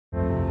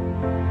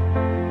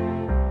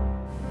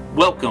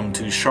Welcome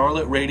to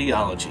Charlotte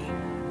Radiology,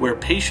 where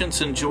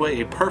patients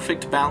enjoy a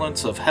perfect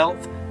balance of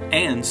health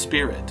and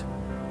spirit.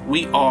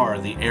 We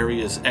are the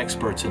area's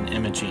experts in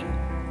imaging.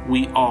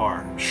 We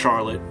are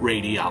Charlotte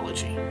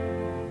Radiology.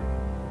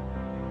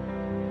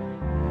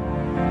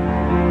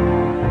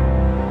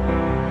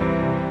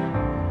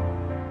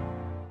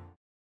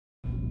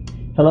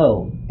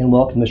 Hello, and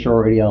welcome to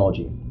Charlotte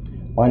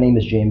Radiology. My name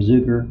is James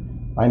Zuger.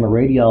 I'm a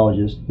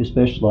radiologist who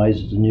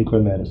specializes in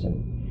nuclear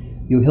medicine.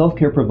 Your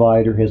healthcare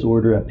provider has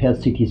ordered a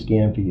PET-CT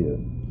scan for you.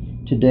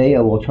 Today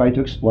I will try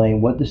to explain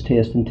what this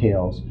test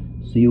entails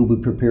so you will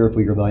be prepared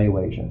for your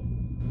evaluation.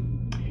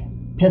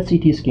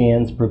 PET-CT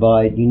scans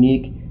provide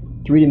unique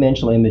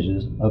three-dimensional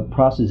images of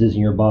processes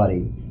in your body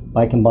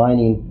by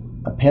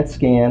combining a PET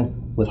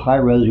scan with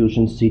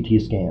high-resolution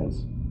CT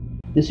scans.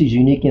 This is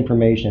unique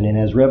information and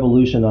has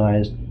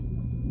revolutionized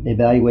the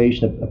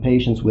evaluation of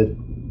patients with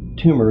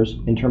tumors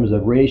in terms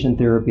of radiation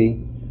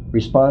therapy,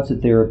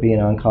 responsive therapy,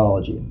 and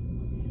oncology.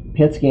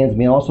 PET scans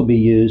may also be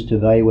used to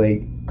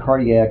evaluate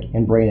cardiac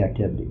and brain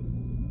activity.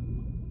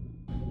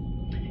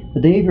 The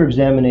day of your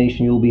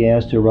examination, you will be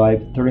asked to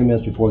arrive 30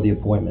 minutes before the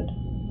appointment.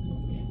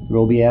 You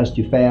will be asked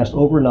to fast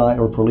overnight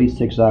or for at least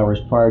 6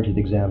 hours prior to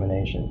the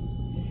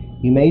examination.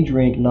 You may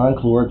drink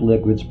non-caloric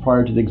liquids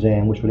prior to the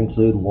exam, which would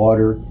include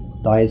water,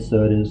 diet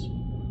sodas,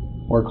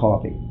 or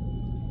coffee.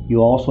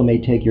 You also may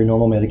take your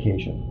normal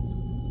medication.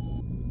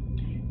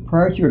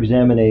 Prior to your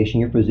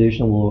examination, your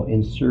physician will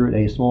insert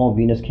a small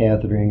venous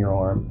catheter in your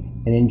arm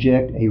and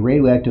inject a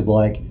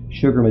radioactive-like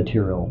sugar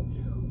material.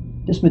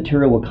 This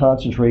material will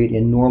concentrate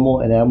in normal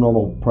and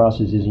abnormal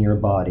processes in your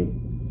body.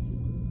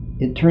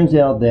 It turns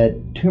out that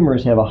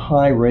tumors have a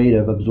high rate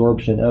of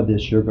absorption of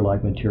this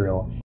sugar-like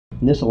material,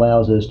 and this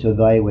allows us to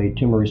evaluate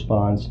tumor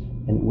response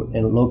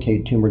and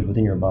locate tumors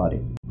within your body.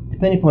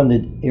 Depending upon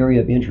the area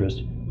of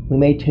interest, we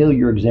may tailor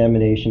your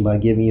examination by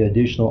giving you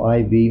additional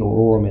IV or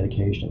oral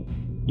medication.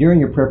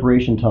 During your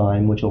preparation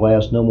time, which will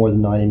last no more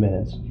than 90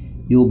 minutes,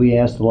 you will be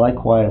asked to lie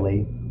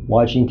quietly,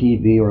 watching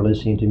TV or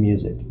listening to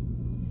music.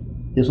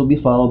 This will be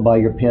followed by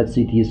your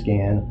PET-CT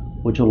scan,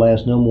 which will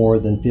last no more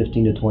than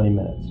 15 to 20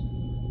 minutes.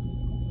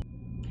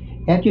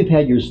 After you've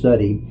had your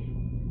study,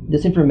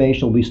 this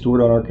information will be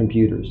stored on our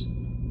computers.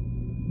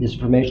 This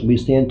information will be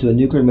sent to a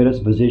nuclear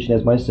medicine physician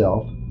as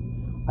myself.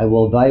 I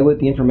will evaluate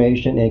the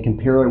information and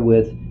compare it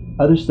with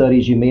other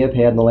studies you may have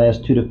had in the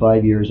last 2 to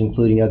 5 years,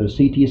 including other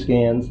CT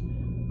scans,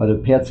 other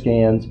PET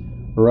scans,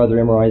 or other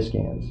MRI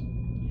scans.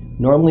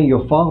 Normally,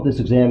 you'll follow this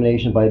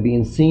examination by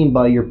being seen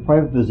by your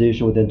private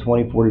physician within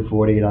 24 to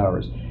 48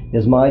 hours. It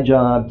is my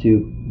job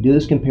to do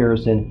this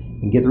comparison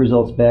and get the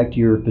results back to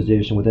your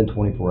physician within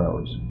 24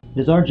 hours.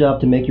 It is our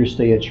job to make your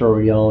stay at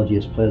Charlotte Radiology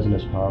as pleasant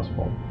as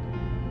possible.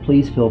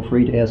 Please feel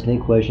free to ask any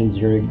questions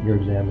during your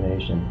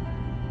examination.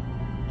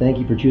 Thank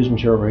you for choosing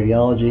Charlotte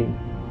Radiology.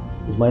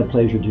 It is my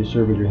pleasure to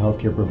serve as your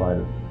healthcare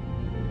provider.